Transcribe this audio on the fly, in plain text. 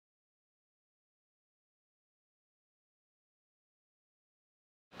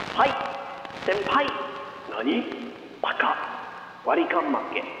senpai, nani? Baka,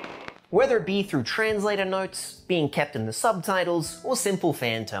 warikanmakke. Whether it be through translator notes, being kept in the subtitles, or simple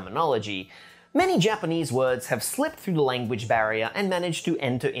fan terminology, many Japanese words have slipped through the language barrier and managed to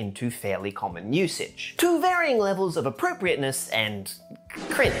enter into fairly common usage, to varying levels of appropriateness and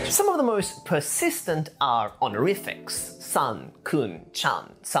cringe. Some of the most persistent are honorifics: san, kun,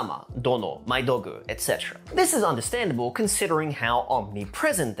 chan, sama, dono, maidogu, etc. This is understandable considering how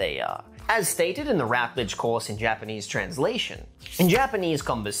omnipresent they are. As stated in the Routledge course in Japanese translation, in Japanese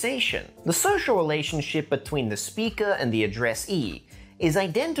conversation, the social relationship between the speaker and the addressee is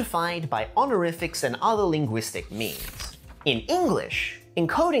identified by honorifics and other linguistic means. In English,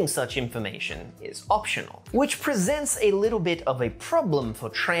 encoding such information is optional, which presents a little bit of a problem for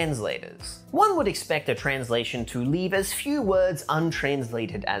translators. One would expect a translation to leave as few words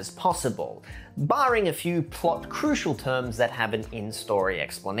untranslated as possible, barring a few plot-crucial terms that have an in-story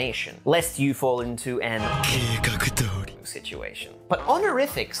explanation, lest you fall into an keikaku situation. But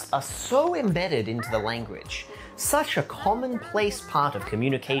honorifics are so embedded into the language, such a commonplace part of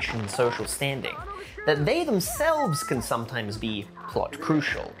communication and social standing, that they themselves can sometimes be plot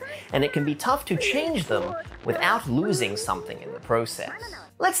crucial, and it can be tough to change them without losing something in the process.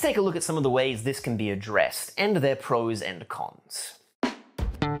 Let's take a look at some of the ways this can be addressed, and their pros and cons.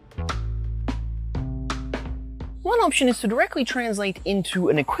 One option is to directly translate into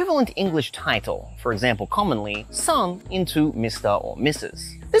an equivalent English title, for example commonly, son into Mr. or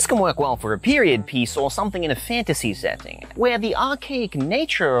Mrs. This can work well for a period piece or something in a fantasy setting, where the archaic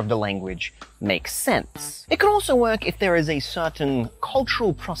nature of the language makes sense. It can also work if there is a certain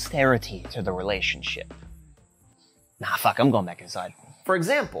cultural posterity to the relationship. Nah, fuck, I'm going back inside. For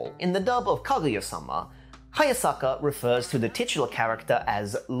example, in the dub of Kaguya-sama, Hayasaka refers to the titular character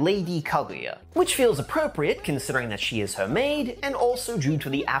as Lady Kaguya, which feels appropriate considering that she is her maid and also due to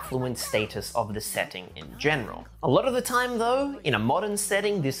the affluent status of the setting in general. A lot of the time though, in a modern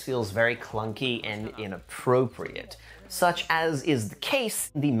setting this feels very clunky and inappropriate, such as is the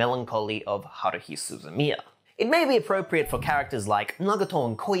case in The Melancholy of Haruhi Suzumiya. It may be appropriate for characters like Nagato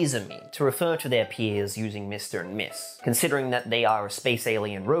and Koizumi to refer to their peers using Mr. and Miss, considering that they are a space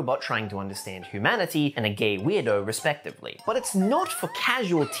alien robot trying to understand humanity and a gay weirdo respectively. But it's not for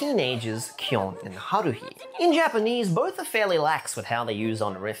casual teenagers Kyon and Haruhi. In Japanese, both are fairly lax with how they use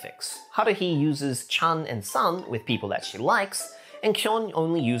honorifics. Haruhi uses chan and san with people that she likes, and Kyon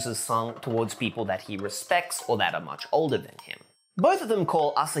only uses san towards people that he respects or that are much older than him. Both of them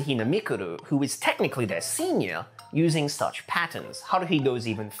call Asahina Mikuru, who is technically their senior, using such patterns. Haruhi goes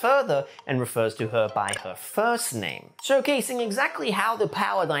even further and refers to her by her first name, showcasing exactly how the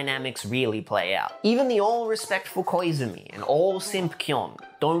power dynamics really play out. Even the all-respectful Koizumi and all-simp Kyon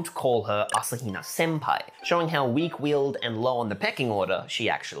don't call her Asahina Senpai, showing how weak-willed and low on the pecking order she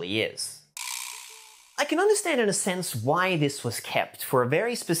actually is. I can understand in a sense why this was kept for a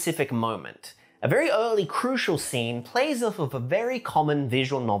very specific moment. A very early crucial scene plays off of a very common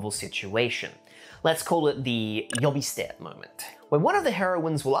visual novel situation. Let's call it the yobiste moment, where one of the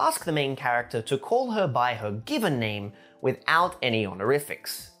heroines will ask the main character to call her by her given name without any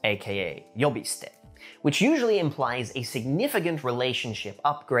honorifics, aka yobiste, which usually implies a significant relationship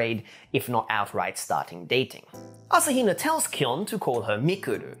upgrade, if not outright starting dating. Asahina tells Kyon to call her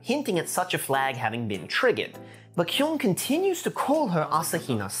Mikuru, hinting at such a flag having been triggered, but Kyon continues to call her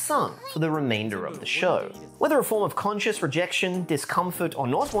Asahina-san for the remainder of the show. Whether a form of conscious rejection, discomfort, or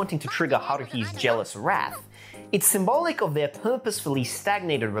not wanting to trigger Haruhi's jealous wrath, it's symbolic of their purposefully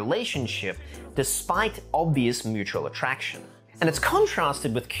stagnated relationship despite obvious mutual attraction. And it's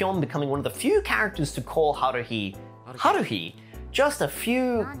contrasted with Kyon becoming one of the few characters to call Haruhi just a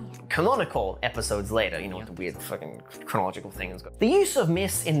few canonical episodes later, you know, what the weird fucking chronological thing is. The use of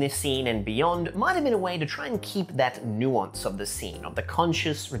Miss in this scene and beyond might have been a way to try and keep that nuance of the scene, of the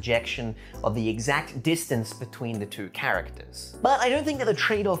conscious rejection, of the exact distance between the two characters. But I don't think that the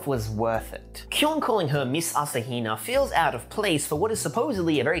trade-off was worth it. Kyon calling her Miss Asahina feels out of place for what is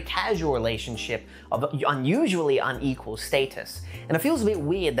supposedly a very casual relationship of unusually unequal status, and it feels a bit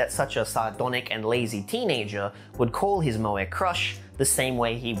weird that such a sardonic and lazy teenager would call his moe crush the same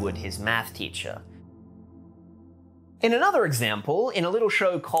way he would his math teacher. In another example, in a little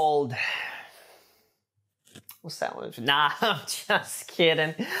show called... what's that one? Nah, I'm just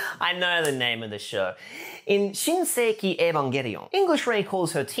kidding. I know the name of the show. In Shinseiki Evangelion, English Ray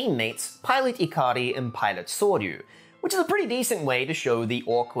calls her teammates Pilot Ikari and Pilot Soryu, which is a pretty decent way to show the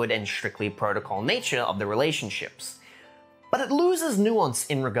awkward and strictly protocol nature of the relationships. But it loses nuance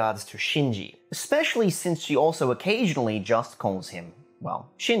in regards to Shinji, especially since she also occasionally just calls him, well,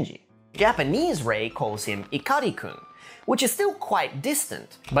 Shinji. Japanese Rei calls him Ikari-kun, which is still quite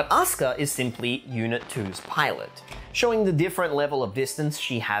distant, but Asuka is simply Unit 2's pilot, showing the different level of distance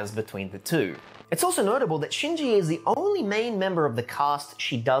she has between the two. It's also notable that Shinji is the only main member of the cast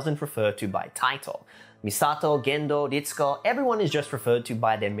she doesn't refer to by title. Misato, Gendo, Ritsuko, everyone is just referred to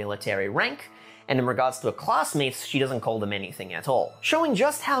by their military rank, and in regards to her classmates, she doesn't call them anything at all, showing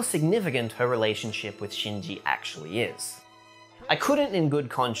just how significant her relationship with Shinji actually is. I couldn't in good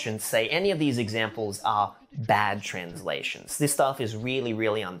conscience say any of these examples are bad translations. This stuff is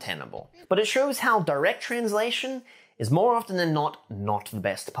really untenable. But it shows how direct translation is more often than not the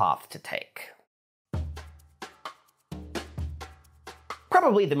best path to take.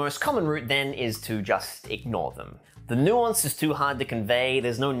 Probably the most common route then is to just ignore them. The nuance is too hard to convey,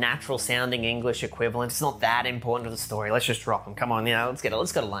 there's no natural sounding English equivalent, it's not that important to the story, let's just drop them, come on, let's go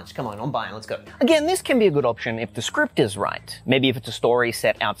to lunch, come on, bye, let's go. Again, this can be a good option if the script is right. Maybe if it's a story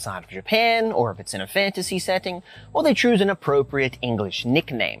set outside of Japan, or if it's in a fantasy setting, or they choose an appropriate English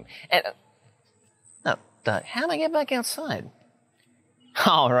nickname. And, how'd I get back outside?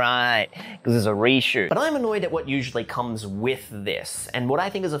 Alright, because there's a reshoot. But I'm annoyed at what usually comes with this, and what I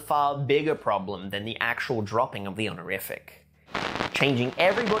think is a far bigger problem than the actual dropping of the honorific. Changing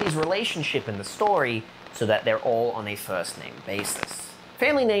everybody's relationship in the story so that they're all on a first name basis.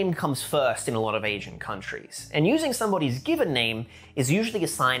 Family name comes first in a lot of Asian countries, and using somebody's given name is usually a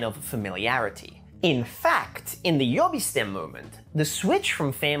sign of familiarity. In fact, in the Yobiste movement, the switch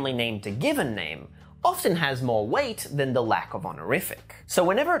from family name to given name often has more weight than the lack of honorific. So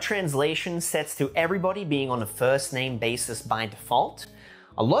whenever a translation sets to everybody being on a first name basis by default,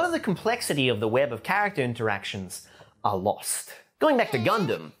 a lot of the complexity of the web of character interactions are lost. Going back to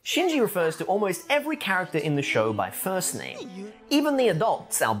Gundam, Shinji refers to almost every character in the show by first name, even the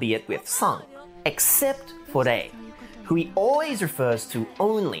adults, albeit with Sang, except for Rei, who he always refers to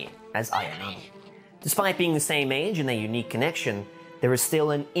only as Ayanami. Despite being the same age and a unique connection, there is still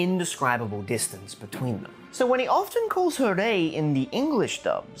an indescribable distance between them. So when he often calls her Rei in the English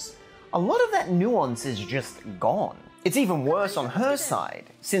dubs, a lot of that nuance is just gone. It's even worse on her side,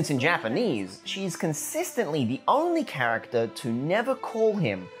 since in Japanese, she's consistently the only character to never call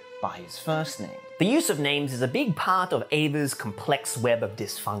him by his first name. The use of names is a big part of Ava's complex web of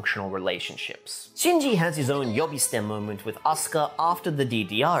dysfunctional relationships. Shinji has his own Yobiste moment with Asuka after the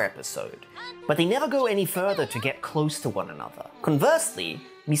DDR episode, but they never go any further to get close to one another. Conversely,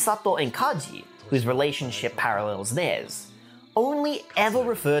 Misato and Kaji, whose relationship parallels theirs, only ever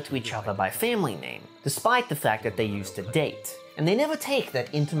refer to each other by family name, despite the fact that they used to date, and they never take that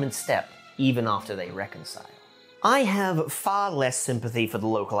intimate step even after they reconcile. I have far less sympathy for the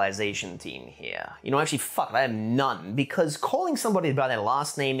localization team here. Actually, fuck, I have none, because calling somebody by their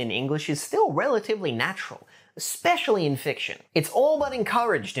last name in English is still relatively natural, especially in fiction. It's all but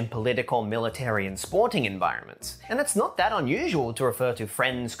encouraged in political, military, and sporting environments, and it's not that unusual to refer to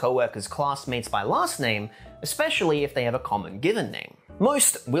friends, co-workers, classmates by last name, especially if they have a common given name.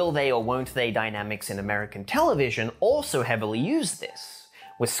 Most will they or won't they dynamics in American television also heavily use this,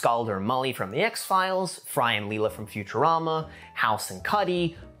 with Skalder and Mully from The X-Files, Fry and Leela from Futurama, House and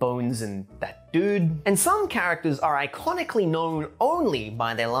Cuddy, Bones and that dude. And some characters are iconically known only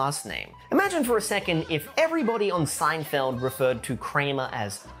by their last name. Imagine for a second if everybody on Seinfeld referred to Kramer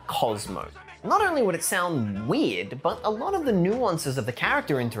as Cosmo. Not only would it sound weird, but a lot of the nuances of the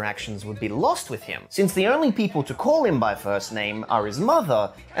character interactions would be lost with him, since the only people to call him by first name are his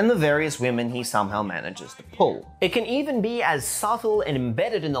mother and the various women he somehow manages to pull. It can even be as subtle and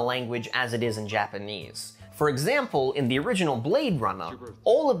embedded in the language as it is in Japanese. For example, in the original Blade Runner,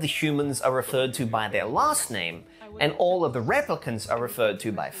 all of the humans are referred to by their last name, and all of the replicants are referred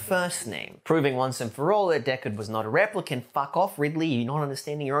to by first name, proving once and for all that Deckard was not a replicant. Fuck off, Ridley, you're not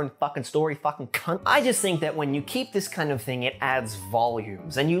understanding your own fucking story, fucking cunt. I just think that when you keep this kind of thing, it adds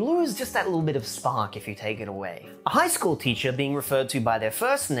volumes, and you lose just that little bit of spark if you take it away. A high school teacher being referred to by their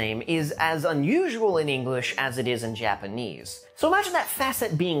first name is as unusual in English as it is in Japanese. So imagine that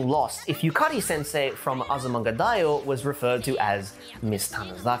facet being lost if Yukari-sensei from Azumanga Daioh was referred to as Miss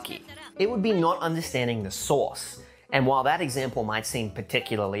Tanizaki. It would be not understanding the source. And while that example might seem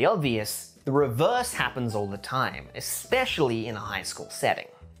particularly obvious, the reverse happens all the time, especially in a high school setting.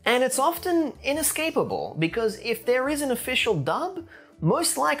 And it's often inescapable, because if there is an official dub,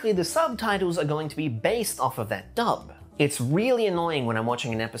 most likely the subtitles are going to be based off of that dub. It's really annoying when I'm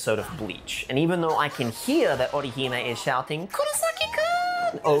watching an episode of Bleach, and even though I can hear that Orihime is shouting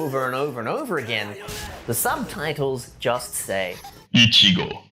 "Kurosaki-kun" over and over and over again, the subtitles just say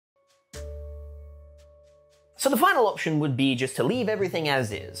Ichigo. So the final option would be just to leave everything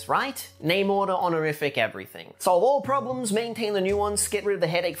as is, right? Name order, honorific, everything. Solve all problems, maintain the nuance, get rid of the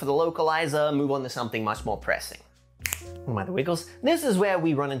headache for the localizer, move on to something much more pressing. Oh my, the wiggles. This is where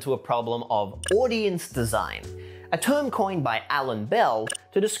we run into a problem of audience design, a term coined by Alan Bell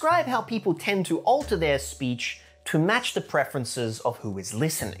to describe how people tend to alter their speech to match the preferences of who is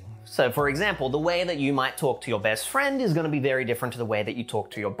listening. So for example, the way that you might talk to your best friend is going to be very different to the way that you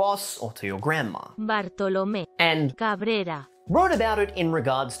talk to your boss or to your grandma. Bartolomé And Cabrera wrote about it in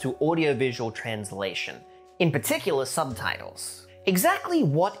regards to audiovisual translation, in particular subtitles. Exactly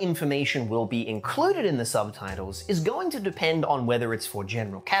what information will be included in the subtitles is going to depend on whether it's for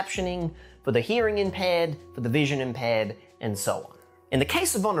general captioning, for the hearing impaired, for the vision impaired, and so on. In the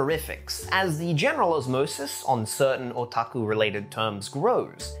case of honorifics, as the general osmosis on certain otaku-related terms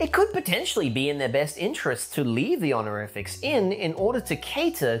grows, it could potentially be in their best interest to leave the honorifics in order to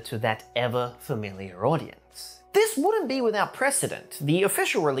cater to that ever-familiar audience. This wouldn't be without precedent. The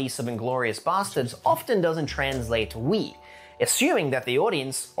official release of Inglourious Basterds often doesn't translate we, assuming that the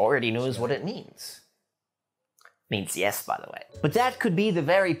audience already knows what it means. Means yes, by the way. But that could be the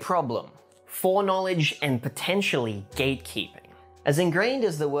very problem. Foreknowledge and potentially gatekeeping. As ingrained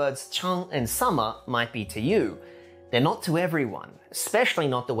as the words chang and summer might be to you, they're not to everyone, especially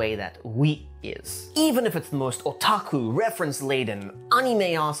not the way that we is. Even if it's the most otaku, reference-laden,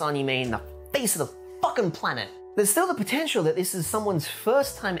 anime-ass anime in the face of the fucking planet, there's still the potential that this is someone's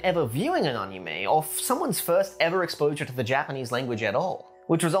first time ever viewing an anime, or someone's first ever exposure to the Japanese language at all,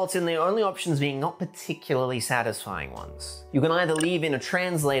 which results in the only options being not particularly satisfying ones. You can either leave in a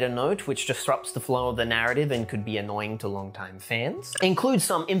translator note, which disrupts the flow of the narrative and could be annoying to longtime fans, include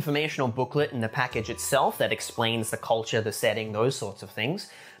some informational booklet in the package itself that explains the culture, the setting, those sorts of things,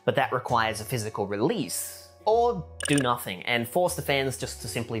 but that requires a physical release. Or do nothing and force the fans just to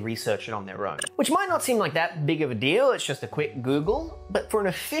simply research it on their own. Which might not seem like that big of a deal, it's just a quick Google, but for an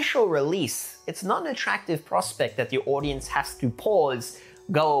official release, it's not an attractive prospect that the audience has to pause,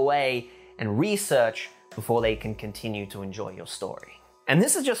 go away, and research before they can continue to enjoy your story. And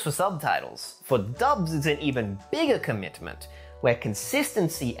this is just for subtitles. For dubs, it's an even bigger commitment, where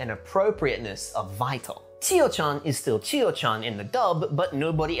consistency and appropriateness are vital. Chiyo-chan is still Chiyo-chan in the dub, but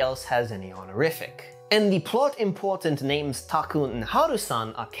nobody else has any honorific. And the plot-important names Takun and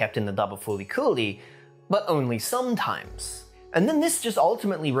Haru-san are kept in the dub of Fooly Cooly, but only sometimes. And then this just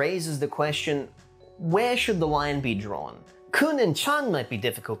ultimately raises the question, where should the line be drawn? Kun and chan might be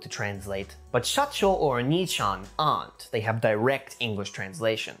difficult to translate, but shacho or oni-chan aren't. They have direct English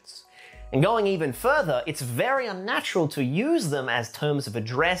translations. And going even further, it's very unnatural to use them as terms of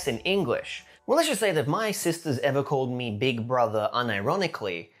address in English. Well, let's just say that if my sisters ever called me Big Brother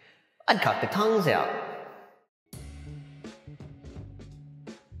unironically, I'd cut the tongues out.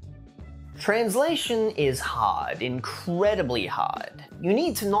 Translation is hard, incredibly hard. You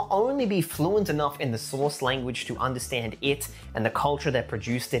need to not only be fluent enough in the source language to understand it and the culture that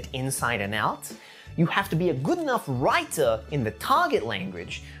produced it inside and out, you have to be a good enough writer in the target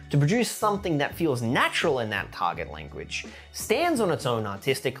language to produce something that feels natural in that target language, stands on its own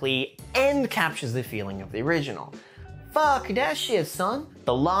artistically, and captures the feeling of the original. Fuck that shit, son.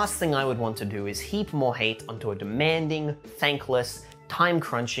 The last thing I would want to do is heap more hate onto a demanding, thankless,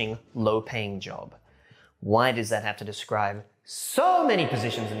 time-crunching, low-paying job. Why does that have to describe so many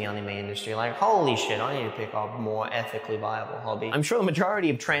positions in the anime industry? Like, holy shit, I need to pick up a more ethically viable hobby. I'm sure the majority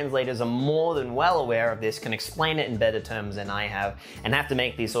of translators are more than well aware of this, can explain it in better terms than I have, and have to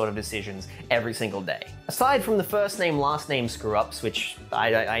make these sort of decisions every single day. Aside from the first name, last name screw-ups, which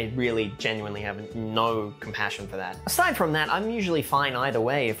I really genuinely have no compassion for that. Aside from that, I'm usually fine either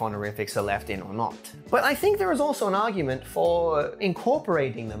way if honorifics are left in or not. But I think there is also an argument for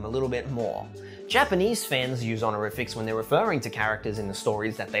incorporating them a little bit more. Japanese fans use honorifics when they're referring to characters in the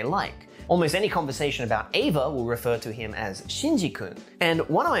stories that they like. Almost any conversation about Ava will refer to him as Shinji-kun. And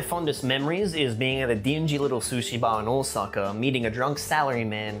one of my fondest memories is being at a dingy little sushi bar in Osaka, meeting a drunk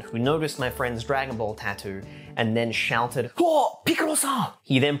salaryman who noticed my friend's Dragon Ball tattoo and then shouted, "Oh, Piccolo-san!"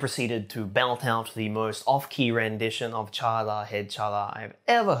 He then proceeded to belt out the most off-key rendition of Chala Head Chala I've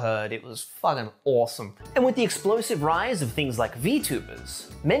ever heard. It was fucking awesome. And with the explosive rise of things like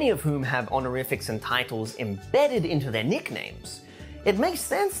VTubers, many of whom have honorifics and titles embedded into their nicknames, it makes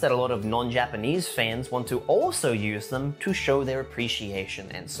sense that a lot of non-Japanese fans want to also use them to show their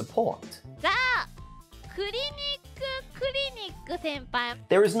appreciation and support.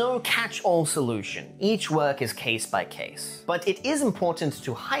 There is no catch-all solution. Each work is case by case. But it is important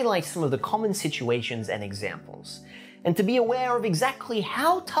to highlight some of the common situations and examples, and to be aware of exactly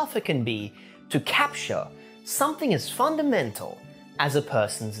how tough it can be to capture something as fundamental as a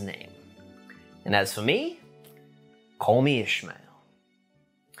person's name. And as for me, Call me Ishmael.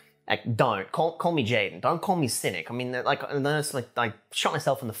 Like, don't call me Jaden. Don't call me cynic. I mean, like, I shot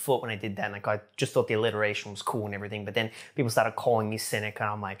myself in the foot when I did that. And, like, I just thought the alliteration was cool and everything. But then people started calling me cynic, and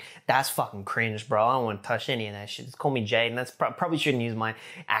I'm like, that's fucking cringe, bro. I don't want to touch any of that shit. Just call me Jaden. That's probably shouldn't use my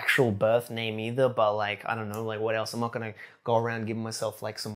actual birth name either. But, like, I don't know, like, what else? I'm not gonna go around giving myself like some